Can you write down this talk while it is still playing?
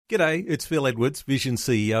G'day, it's Phil Edwards, Vision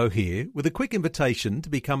CEO here, with a quick invitation to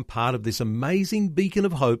become part of this amazing beacon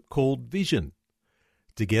of hope called Vision.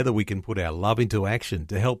 Together we can put our love into action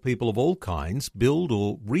to help people of all kinds build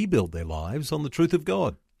or rebuild their lives on the truth of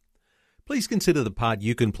God. Please consider the part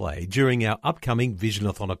you can play during our upcoming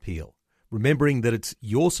Visionathon appeal, remembering that it's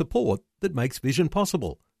your support that makes Vision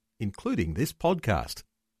possible, including this podcast.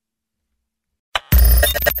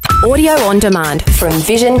 Audio on demand from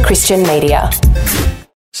Vision Christian Media.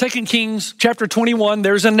 2 Kings chapter 21,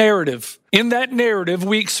 there's a narrative. In that narrative,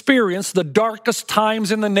 we experience the darkest times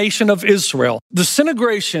in the nation of Israel.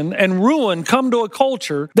 Disintegration and ruin come to a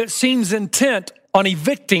culture that seems intent on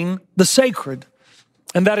evicting the sacred.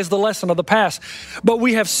 And that is the lesson of the past. But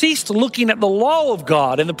we have ceased looking at the law of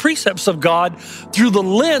God and the precepts of God through the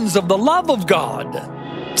lens of the love of God.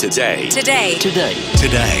 Today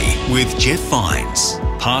with Jeff Vines,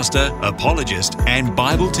 pastor, apologist, and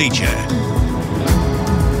Bible teacher.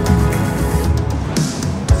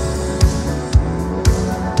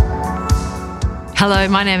 Hello,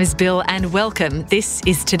 my name is Bill and welcome. This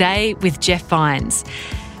is Today with Jeff Vines.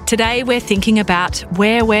 Today we're thinking about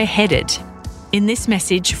where we're headed. In this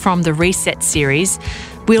message from the Reset series,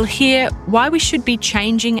 we'll hear why we should be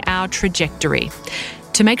changing our trajectory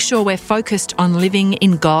to make sure we're focused on living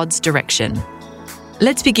in God's direction.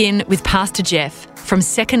 Let's begin with Pastor Jeff from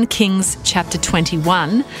 2 Kings chapter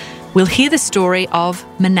 21. We'll hear the story of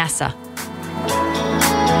Manasseh.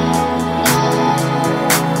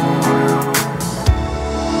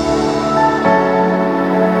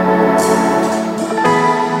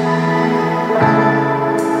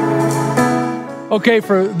 Okay,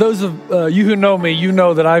 for those of you who know me, you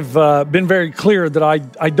know that I've been very clear that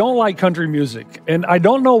I don't like country music, and I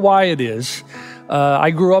don't know why it is.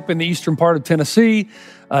 I grew up in the eastern part of Tennessee.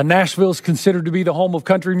 Nashville is considered to be the home of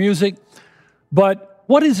country music, but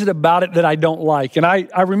what is it about it that I don't like? And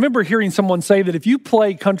I remember hearing someone say that if you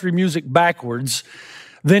play country music backwards,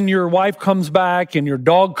 then your wife comes back and your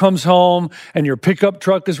dog comes home and your pickup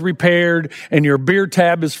truck is repaired and your beer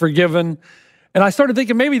tab is forgiven. And I started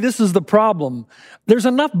thinking maybe this is the problem. There's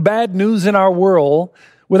enough bad news in our world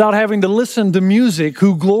without having to listen to music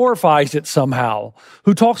who glorifies it somehow,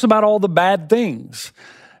 who talks about all the bad things.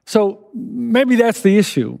 So maybe that's the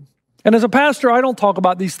issue. And as a pastor, I don't talk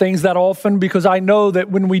about these things that often because I know that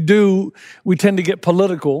when we do, we tend to get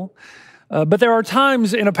political. But there are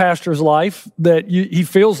times in a pastor's life that he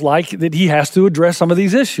feels like that he has to address some of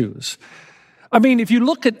these issues. I mean, if you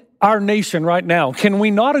look at our nation right now, can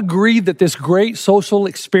we not agree that this great social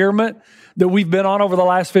experiment that we've been on over the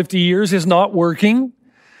last 50 years is not working?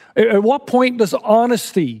 At what point does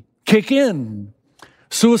honesty kick in?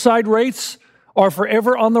 Suicide rates are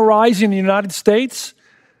forever on the rise in the United States,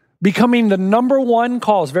 becoming the number one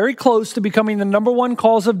cause, very close to becoming the number one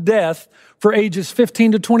cause of death for ages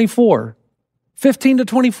 15 to 24. 15 to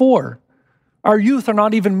 24. Our youth are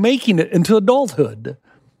not even making it into adulthood.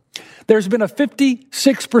 There's been a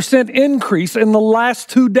 56% increase in the last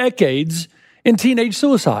 2 decades in teenage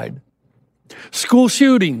suicide. School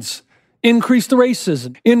shootings, increased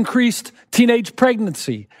racism, increased teenage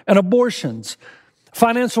pregnancy and abortions,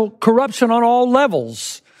 financial corruption on all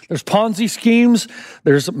levels. There's Ponzi schemes,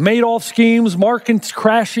 there's Madoff schemes, markets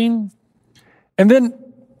crashing. And then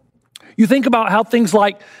you think about how things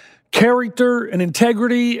like character and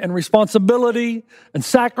integrity and responsibility and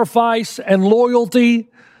sacrifice and loyalty,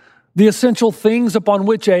 the essential things upon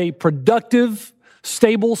which a productive,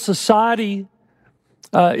 stable society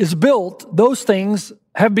is built, those things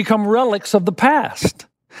have become relics of the past.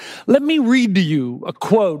 Let me read to you a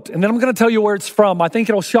quote, and then I'm going to tell you where it's from. I think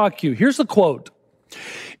it'll shock you. Here's the quote.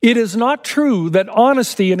 "It is not true that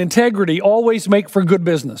honesty and integrity always make for good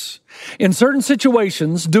business. In certain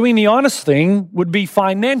situations, doing the honest thing would be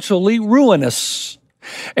financially ruinous.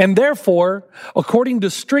 And therefore, according to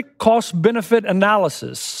strict cost-benefit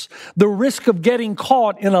analysis, the risk of getting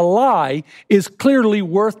caught in a lie is clearly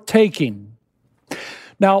worth taking."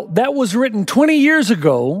 Now, that was written 20 years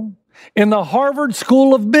ago in the Harvard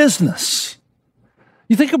School of Business.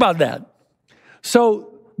 You think about that. So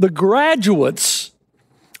the graduates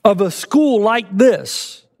of a school like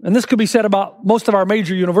this, and this could be said about most of our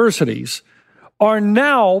major universities, are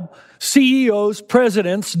now CEOs,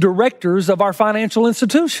 presidents, directors of our financial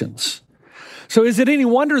institutions. So is it any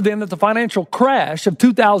wonder then that the financial crash of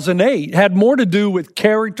 2008 had more to do with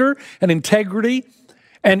character and integrity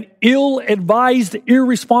and ill-advised,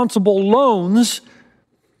 irresponsible loans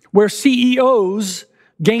where CEOs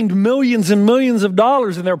gained millions and millions of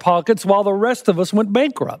dollars in their pockets while the rest of us went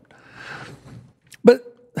bankrupt? But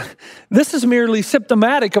this is merely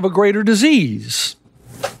symptomatic of a greater disease.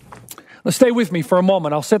 Let's stay with me for a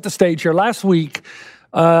moment. I'll set the stage here. Last week,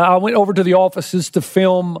 I went over to the offices to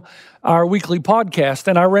film our weekly podcast,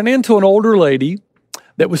 and I ran into an older lady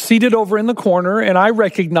that was seated over in the corner, and I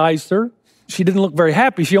recognized her. She didn't look very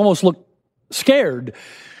happy. She almost looked scared.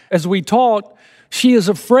 As we talked, she is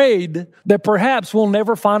afraid that perhaps we'll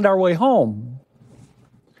never find our way home.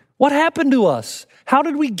 What happened to us? How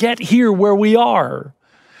did we get here where we are?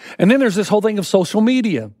 And then there's this whole thing of social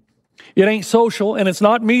media. It ain't social and it's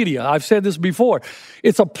not media. I've said this before.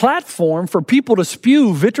 It's a platform for people to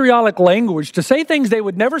spew vitriolic language, to say things they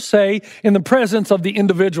would never say in the presence of the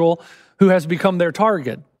individual who has become their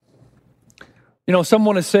target. You know,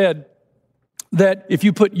 someone has said that if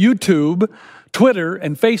you put YouTube, Twitter,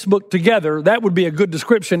 and Facebook together, that would be a good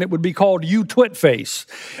description. It would be called You-Twit-Face.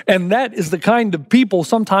 And that is the kind of people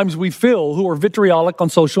sometimes we feel who are vitriolic on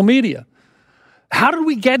social media. How did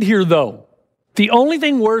we get here, though? The only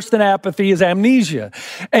thing worse than apathy is amnesia.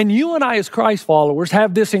 And you and I as Christ followers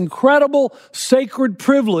have this incredible sacred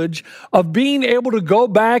privilege of being able to go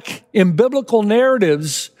back in biblical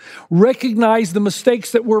narratives, recognize the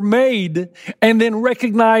mistakes that were made, and then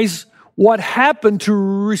recognize what happened to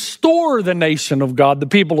restore the nation of God, the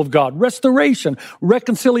people of God. Restoration,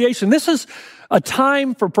 reconciliation. This is a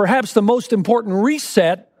time for perhaps the most important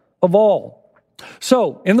reset of all.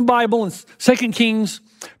 So, in the Bible, in 2 Kings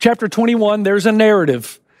chapter 21, there's a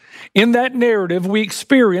narrative. In that narrative, we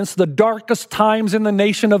experience the darkest times in the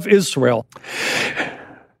nation of Israel.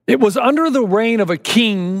 It was under the reign of a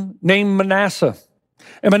king named Manasseh.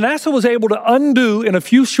 And Manasseh was able to undo in a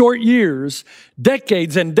few short years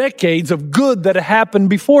decades and decades of good that had happened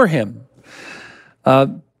before him.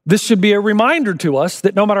 This should be a reminder to us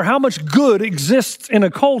that no matter how much good exists in a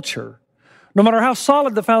culture, no matter how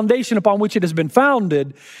solid the foundation upon which it has been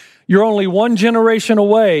founded, you're only one generation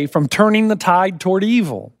away from turning the tide toward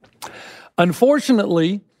evil.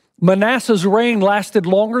 Unfortunately, Manasseh's reign lasted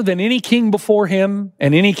longer than any king before him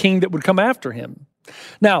and any king that would come after him.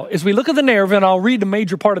 Now, as we look at the narrative, and I'll read a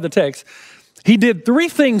major part of the text, he did three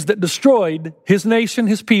things that destroyed his nation,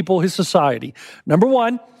 his people, his society. Number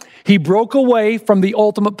one, he broke away from the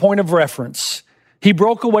ultimate point of reference. He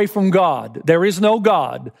broke away from God. There is no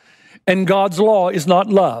God, and God's law is not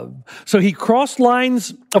love. So he crossed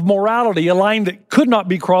lines of morality, a line that could not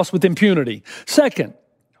be crossed with impunity. Second,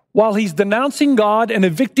 while he's denouncing God and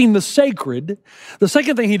evicting the sacred, the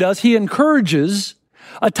second thing he does, he encourages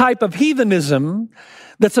a type of heathenism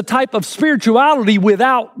that's a type of spirituality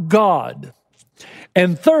without God.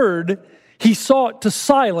 And third, he sought to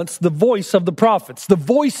silence the voice of the prophets, the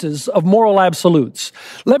voices of moral absolutes.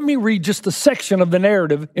 Let me read just a section of the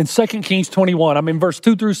narrative in 2 Kings 21. I'm in verse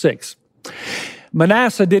 2 through 6.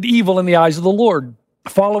 Manasseh did evil in the eyes of the Lord,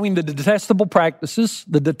 following the detestable practices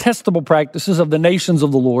of the nations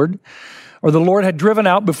of the Lord, or the Lord had driven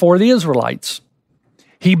out before the Israelites.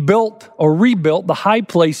 He built or rebuilt the high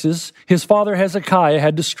places his father Hezekiah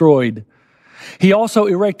had destroyed. He also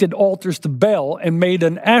erected altars to Baal and made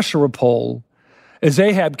an Asherah pole, as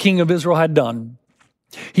Ahab, king of Israel, had done.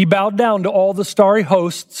 He bowed down to all the starry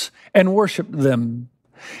hosts and worshiped them.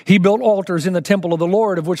 He built altars in the temple of the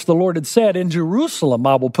Lord, of which the Lord had said, "In Jerusalem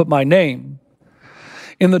I will put my name."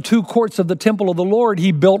 In the two courts of the temple of the Lord,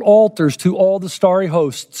 he built altars to all the starry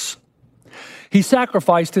hosts. He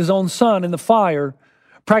sacrificed his own son in the fire,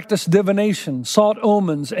 practiced divination, sought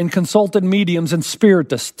omens, and consulted mediums and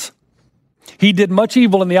spiritists. He did much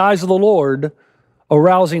evil in the eyes of the Lord,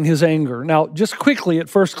 arousing his anger. Now, just quickly at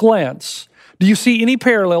first glance, do you see any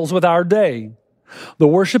parallels with our day? The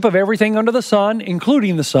worship of everything under the sun,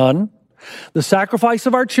 including the sun, the sacrifice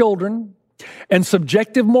of our children, and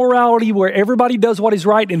subjective morality where everybody does what is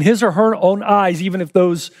right in his or her own eyes, even if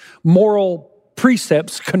those moral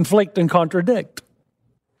precepts conflict and contradict.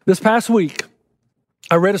 This past week,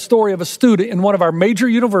 I read a story of a student in one of our major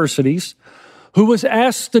universities who was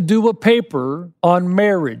asked to do a paper on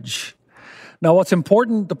marriage. Now, what's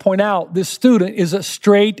important to point out, this student is a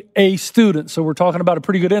straight A student, so we're talking about a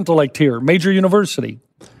pretty good intellect here, major university.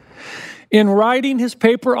 In writing his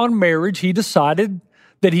paper on marriage, he decided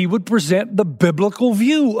that he would present the biblical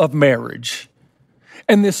view of marriage.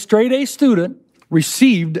 And this straight A student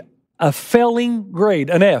received a failing grade,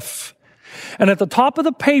 an F. And at the top of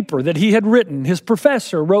the paper that he had written, his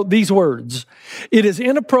professor wrote these words: "It is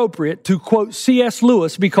inappropriate to quote C.S.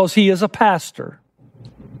 Lewis because he is a pastor."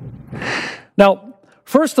 Now,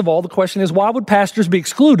 first of all, the question is, why would pastors be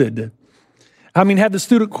excluded? I mean, had the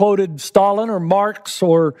student quoted Stalin or Marx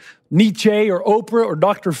or Nietzsche or Oprah or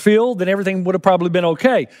Dr. Phil, then everything would have probably been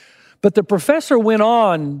okay. But the professor went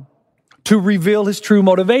on to reveal his true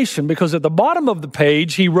motivation, because at the bottom of the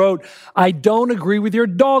page, he wrote, "I don't agree with your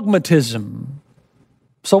dogmatism."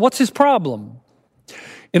 So what's his problem?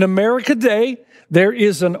 In America today, there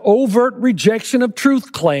is an overt rejection of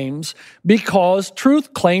truth claims because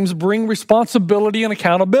truth claims bring responsibility and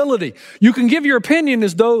accountability. You can give your opinion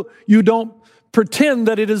as though you don't pretend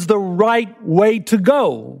that it is the right way to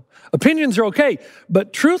go. Opinions are okay,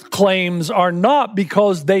 but truth claims are not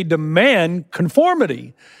because they demand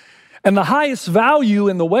conformity. And the highest value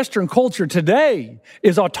in the Western culture today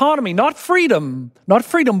is autonomy, not freedom,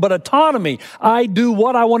 but autonomy. I do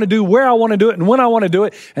what I want to do, where I want to do it, and when I want to do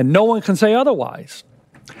it, and no one can say otherwise.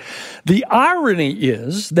 The irony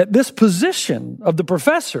is that this position of the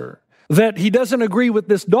professor, that he doesn't agree with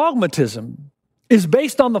this dogmatism, is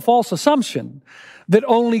based on the false assumption that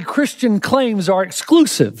only Christian claims are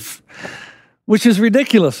exclusive, which is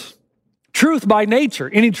ridiculous. Truth by nature,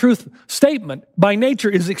 any truth statement by nature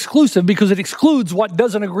is exclusive because it excludes what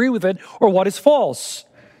doesn't agree with it or what is false.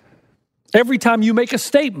 Every time you make a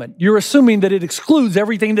statement, you're assuming that it excludes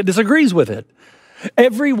everything that disagrees with it.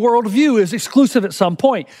 Every worldview is exclusive at some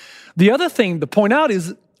point. The other thing to point out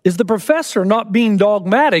is the professor not being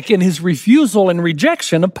dogmatic in his refusal and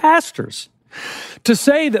rejection of pastors. To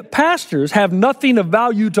say that pastors have nothing of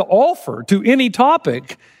value to offer to any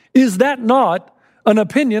topic, is that not an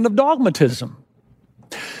opinion of dogmatism?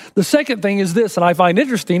 The second thing is this, and I find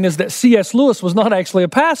interesting, is that C.S. Lewis was not actually a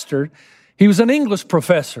pastor. He was an English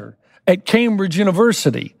professor at Cambridge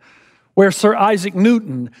University, where Sir Isaac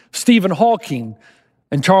Newton, Stephen Hawking,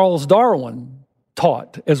 and Charles Darwin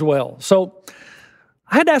taught as well. So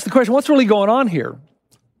I had to ask the question, what's really going on here?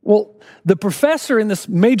 Well, the professor in this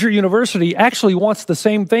major university actually wants the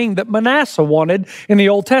same thing that Manasseh wanted in the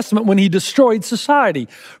Old Testament when he destroyed society.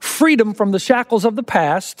 Freedom from the shackles of the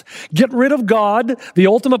past, get rid of God, the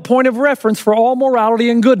ultimate point of reference for all morality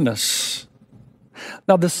and goodness.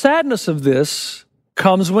 Now, the sadness of this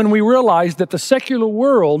comes when we realize that the secular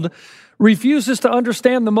world refuses to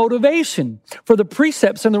understand the motivation for the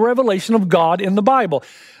precepts and the revelation of God in the Bible.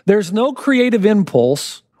 There's no creative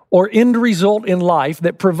impulse or end result in life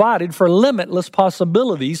that provided for limitless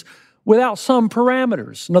possibilities without some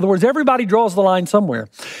parameters. In other words, everybody draws the line somewhere.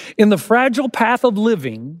 In the fragile path of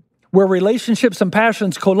living, where relationships and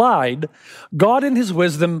passions collide, God in His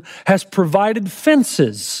wisdom has provided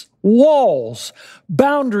fences, walls,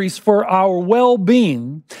 boundaries for our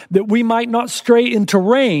well-being, that we might not stray into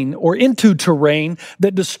terrain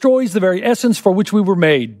that destroys the very essence for which we were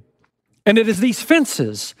made. And it is these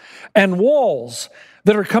fences and walls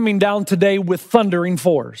that are coming down today with thundering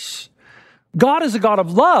force. God is a God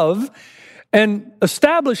of love and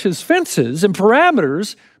establishes fences and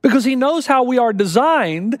parameters because He knows how we are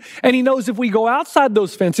designed, and He knows if we go outside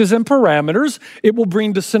those fences and parameters, it will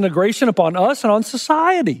bring disintegration upon us and on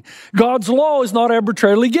society. God's law is not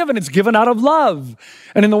arbitrarily given. It's given out of love.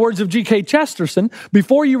 And in the words of G.K. Chesterton,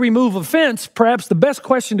 before you remove a fence, perhaps the best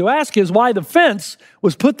question to ask is why the fence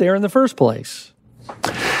was put there in the first place.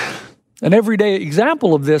 An everyday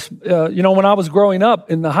example of this, when I was growing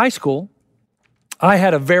up in the high school, I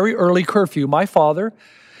had a very early curfew. My father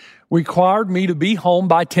required me to be home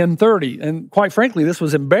by 10:30. And quite frankly, this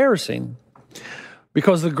was embarrassing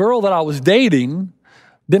because the girl that I was dating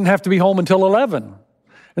didn't have to be home until 11.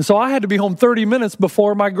 And so I had to be home 30 minutes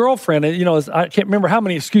before my girlfriend. And, I can't remember how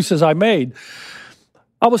many excuses I made.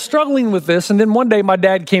 I was struggling with this, and then one day my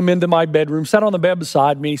dad came into my bedroom, sat on the bed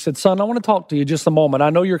beside me. He said, "Son, I want to talk to you just a moment.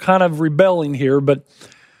 I know you're kind of rebelling here, but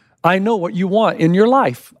I know what you want in your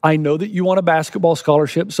life. I know that you want a basketball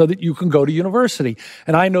scholarship so that you can go to university.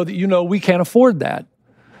 And I know that we can't afford that.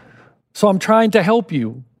 So I'm trying to help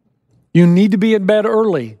you. You need to be in bed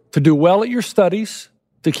early to do well at your studies,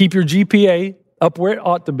 to keep your GPA up where it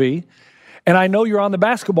ought to be. And I know you're on the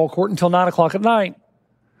basketball court until 9 o'clock at night.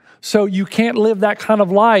 So you can't live that kind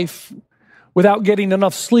of life without getting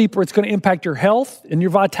enough sleep, or it's going to impact your health and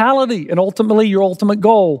your vitality and ultimately your ultimate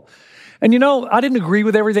goal." And I didn't agree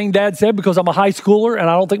with everything Dad said because I'm a high schooler and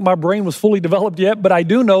I don't think my brain was fully developed yet, but I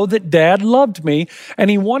do know that Dad loved me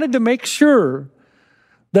and he wanted to make sure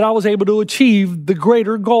that I was able to achieve the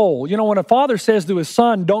greater goal. When a father says to his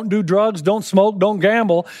son, "Don't do drugs, don't smoke, don't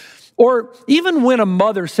gamble," or even when a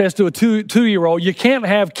mother says to a two-year-old, "You can't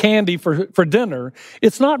have candy for dinner,"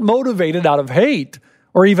 it's not motivated out of hate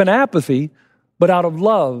or even apathy, but out of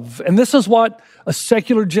love. And this is what a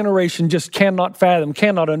secular generation just cannot fathom,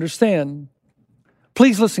 cannot understand.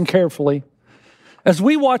 Please listen carefully. As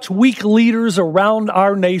we watch weak leaders around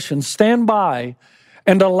our nation stand by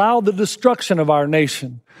and allow the destruction of our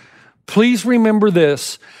nation, please remember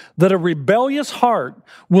this, that a rebellious heart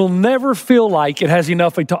will never feel like it has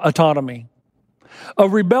enough autonomy. A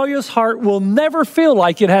rebellious heart will never feel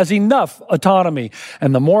like it has enough autonomy.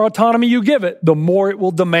 And the more autonomy you give it, the more it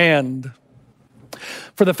will demand.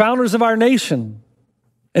 For the founders of our nation,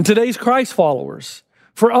 and today's Christ followers.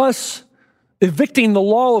 For us, evicting the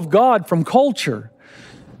law of God from culture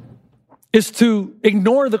is to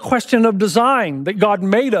ignore the question of design, that God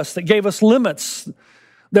made us, that gave us limits,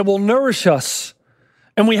 that will nourish us.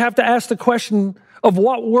 And we have to ask the question of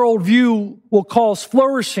what worldview will cause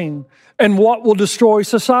flourishing and what will destroy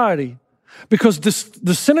society. Because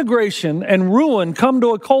disintegration and ruin come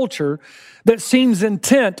to a culture that seems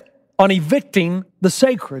intent on evicting the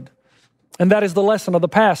sacred. And that is the lesson of the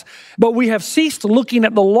past. But we have ceased looking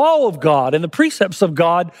at the law of God and the precepts of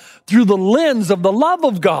God through the lens of the love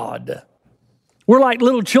of God. We're like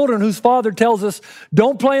little children whose father tells us,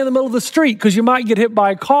 don't play in the middle of the street because you might get hit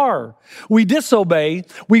by a car. We disobey,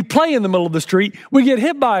 we play in the middle of the street, we get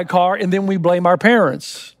hit by a car, and then we blame our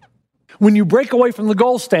parents. When you break away from the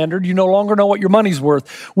gold standard, you no longer know what your money's worth.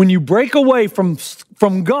 When you break away from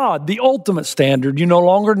God, the ultimate standard, you no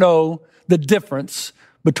longer know the difference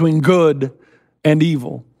between good and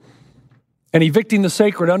evil. And evicting the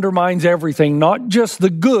sacred undermines everything, not just the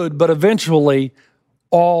good, but eventually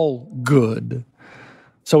all good.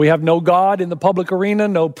 So we have no God in the public arena,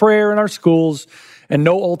 no prayer in our schools, and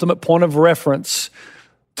no ultimate point of reference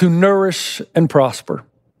to nourish and prosper.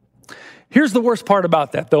 Here's the worst part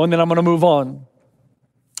about that, though, and then I'm going to move on.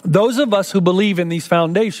 Those of us who believe in these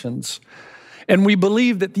foundations, and we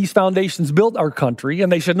believe that these foundations built our country and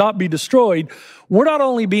they should not be destroyed, we're not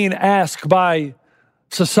only being asked by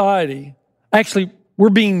society, actually, we're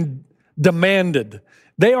being demanded.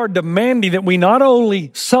 They are demanding that we not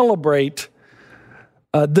only celebrate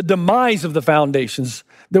the demise of the foundations,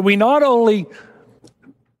 that we not only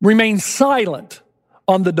remain silent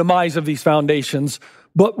on the demise of these foundations,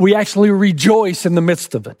 but we actually rejoice in the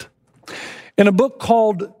midst of it. In a book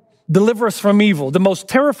called Deliver Us from Evil, the most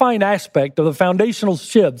terrifying aspect of the foundational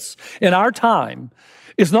shifts in our time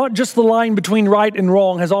is not just the line between right and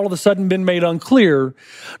wrong has all of a sudden been made unclear,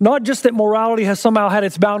 not just that morality has somehow had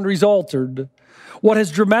its boundaries altered. What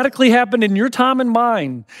has dramatically happened in your time and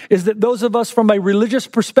mine is that those of us from a religious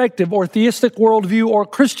perspective or theistic worldview or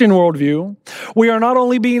Christian worldview, we are not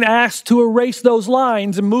only being asked to erase those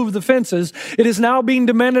lines and move the fences, it is now being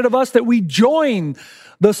demanded of us that we join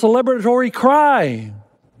the celebratory cry,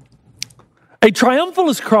 a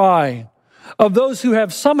triumphalist cry of those who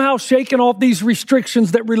have somehow shaken off these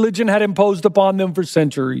restrictions that religion had imposed upon them for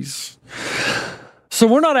centuries. So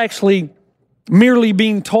we're not actually merely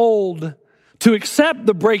being told to accept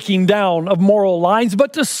the breaking down of moral lines,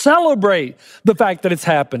 but to celebrate the fact that it's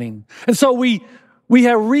happening. And so we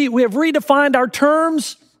have redefined our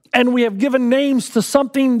terms, and we have given names to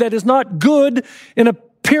something that is not good in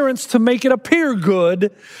appearance to make it appear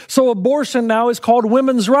good. So abortion now is called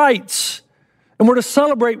women's rights, and we're to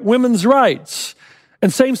celebrate women's rights.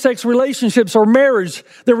 And same-sex relationships or marriage,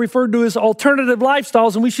 they're referred to as alternative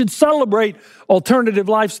lifestyles, and we should celebrate alternative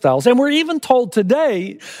lifestyles. And we're even told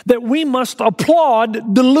today that we must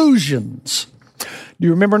applaud delusions. Do you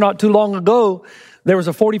remember not too long ago, there was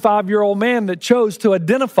a 45-year-old man that chose to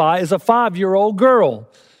identify as a 5-year-old girl.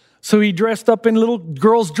 So he dressed up in little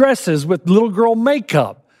girls' dresses with little girl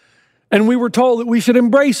makeup. And we were told that we should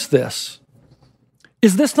embrace this.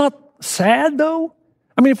 Is this not sad, though?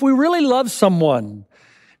 I mean, if we really love someone,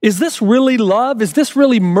 is this really love? Is this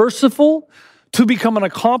really merciful to become an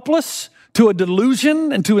accomplice to a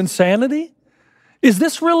delusion and to insanity? Is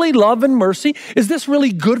this really love and mercy? Is this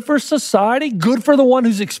really good for society, good for the one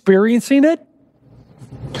who's experiencing it?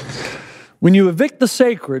 When you evict the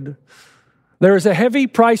sacred, there is a heavy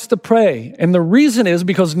price to pay. And the reason is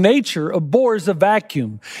because nature abhors a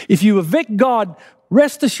vacuum. If you evict God,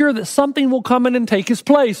 rest assured that something will come in and take his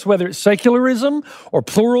place, whether it's secularism or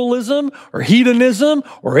pluralism or hedonism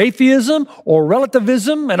or atheism or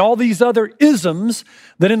relativism and all these other isms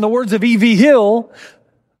that, in the words of E.V. Hill,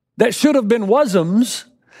 that should have been wasms.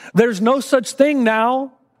 There's no such thing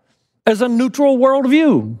now as a neutral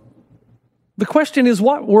worldview. The question is,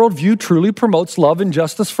 what worldview truly promotes love and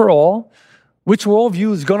justice for all? Which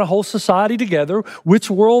worldview is going to hold society together? Which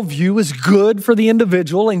worldview is good for the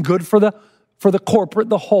individual and good for the corporate,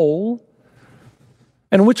 the whole?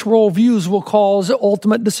 And which worldviews will cause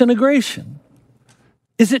ultimate disintegration?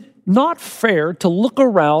 Is it not fair to look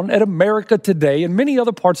around at America today and many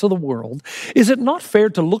other parts of the world? Is it not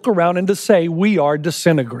fair to look around and to say we are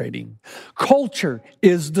disintegrating? Culture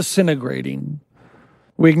is disintegrating.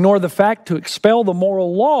 We ignore the fact to expel the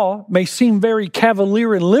moral law may seem very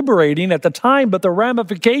cavalier and liberating at the time, but the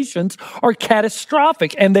ramifications are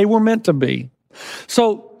catastrophic, and they were meant to be.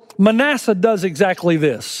 So Manasseh does exactly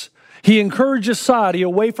this. He encourages society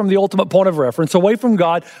away from the ultimate point of reference, away from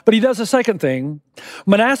God, but he does a second thing.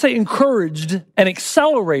 Manasseh encouraged and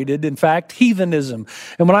accelerated, in fact, heathenism.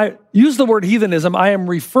 And when I use the word heathenism, I am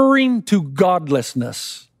referring to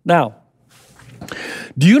godlessness. Now,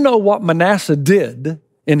 do you know what Manasseh did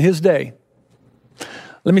in his day?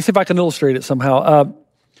 Let me see if I can illustrate it somehow. A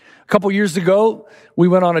couple years ago, we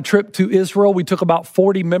went on a trip to Israel. We took about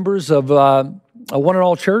 40 members of a One and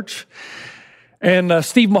All Church. And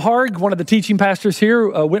Steve Maharg, one of the teaching pastors here,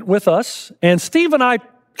 went with us. And Steve and I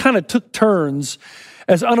kind of took turns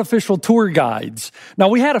as unofficial tour guides. Now,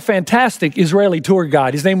 we had a fantastic Israeli tour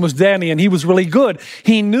guide. His name was Danny, and he was really good.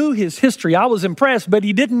 He knew his history. I was impressed, but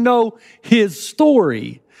he didn't know his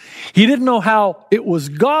story. He didn't know how it was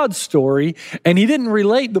God's story, and he didn't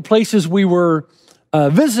relate the places we were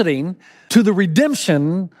visiting to the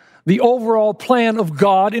redemption, the overall plan of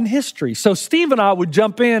God in history. So Steve and I would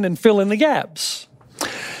jump in and fill in the gaps.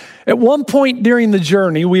 At one point during the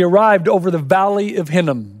journey, we arrived over the Valley of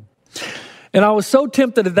Hinnom. And I was so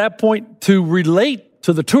tempted at that point to relate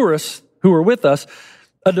to the tourists who were with us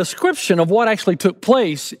a description of what actually took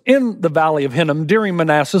place in the Valley of Hinnom during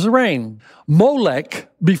Manasseh's reign. Molech,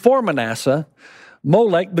 before Manasseh,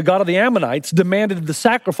 Molech, the god of the Ammonites, demanded the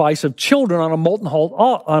sacrifice of children on a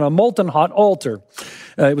molten hot altar.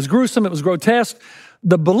 It was gruesome. It was grotesque.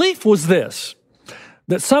 The belief was this,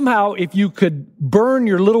 that somehow if you could burn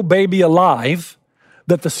your little baby alive,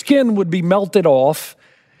 that the skin would be melted off,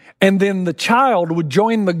 and then the child would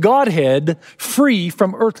join the Godhead free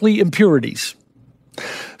from earthly impurities.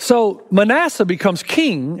 So Manasseh becomes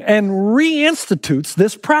king and reinstitutes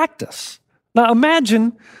this practice. Now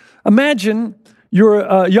imagine you're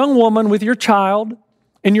a young woman with your child,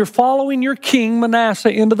 and you're following your king,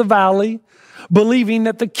 Manasseh, into the valley, believing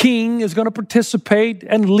that the king is going to participate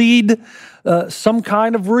and lead some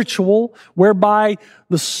kind of ritual whereby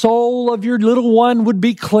the soul of your little one would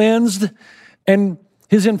be cleansed and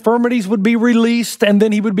his infirmities would be released, and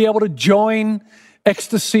then he would be able to join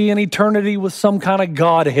ecstasy and eternity with some kind of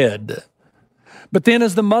Godhead. But then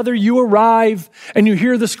as the mother, you arrive and you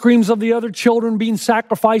hear the screams of the other children being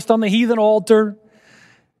sacrificed on the heathen altar.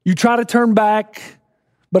 You try to turn back,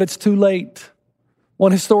 but it's too late.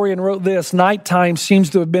 One historian wrote this: nighttime seems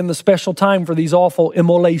to have been the special time for these awful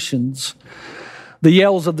immolations. The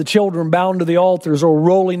yells of the children bound to the altars or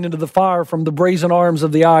rolling into the fire from the brazen arms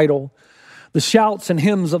of the idol. The shouts and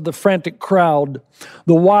hymns of the frantic crowd,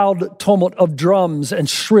 the wild tumult of drums and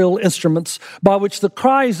shrill instruments by which the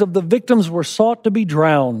cries of the victims were sought to be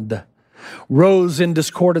drowned, rose in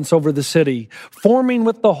discordance over the city, forming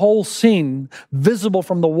with the whole scene, visible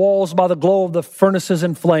from the walls by the glow of the furnaces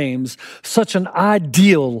and flames, such an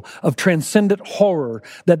ideal of transcendent horror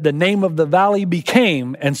that the name of the valley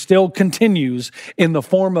became, and still continues, in the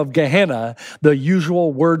form of Gehenna, the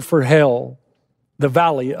usual word for hell, the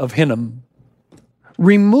Valley of Hinnom.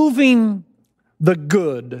 Removing the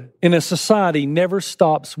good in a society never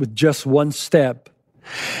stops with just one step.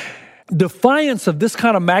 Defiance of this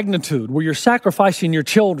kind of magnitude, where you're sacrificing your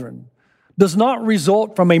children, does not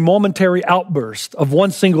result from a momentary outburst of one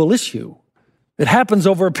single issue. It happens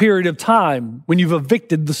over a period of time when you've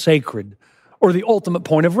evicted the sacred, or the ultimate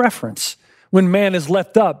point of reference, when man is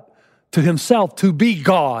left up to himself to be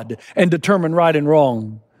God and determine right and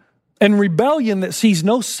wrong. And rebellion that sees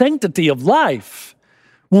no sanctity of life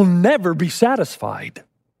will never be satisfied.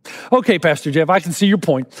 Okay, Pastor Jeff, I can see your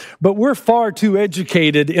point, but we're far too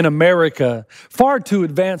educated in America, far too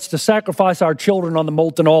advanced to sacrifice our children on the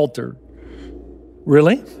molten altar.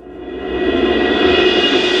 Really?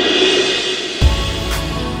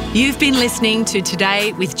 You've been listening to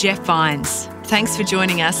Today with Jeff Vines. Thanks for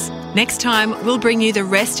joining us. Next time, we'll bring you the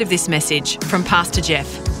rest of this message from Pastor Jeff.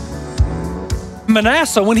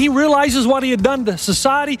 Manasseh, when he realizes what he had done to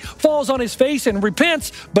society, falls on his face and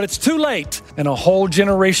repents, but it's too late. And a whole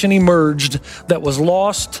generation emerged that was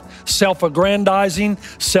lost, self-aggrandizing,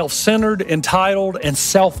 self-centered, entitled, and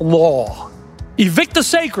self-law. Evict the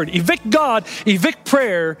sacred, evict God, evict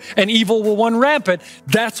prayer, and evil will run rampant.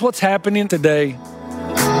 That's what's happening today.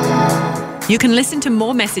 You can listen to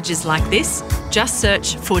more messages like this. Just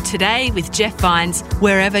search for Today with Jeff Vines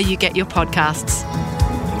wherever you get your podcasts.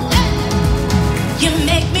 You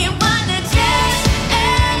make me wanna dance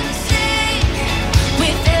and sing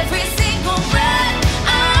with every single breath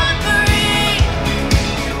I breathe.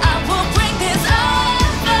 I will bring this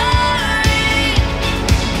offering.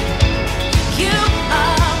 You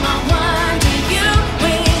are my wonder, you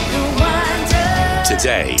with the wonder.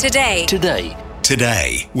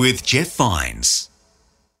 Today with Jeff Vines.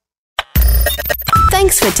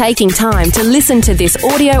 Thanks for taking time to listen to this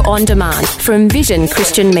audio on demand from Vision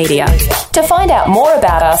Christian Media. To find out more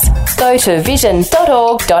about us, go to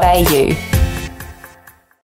vision.org.au.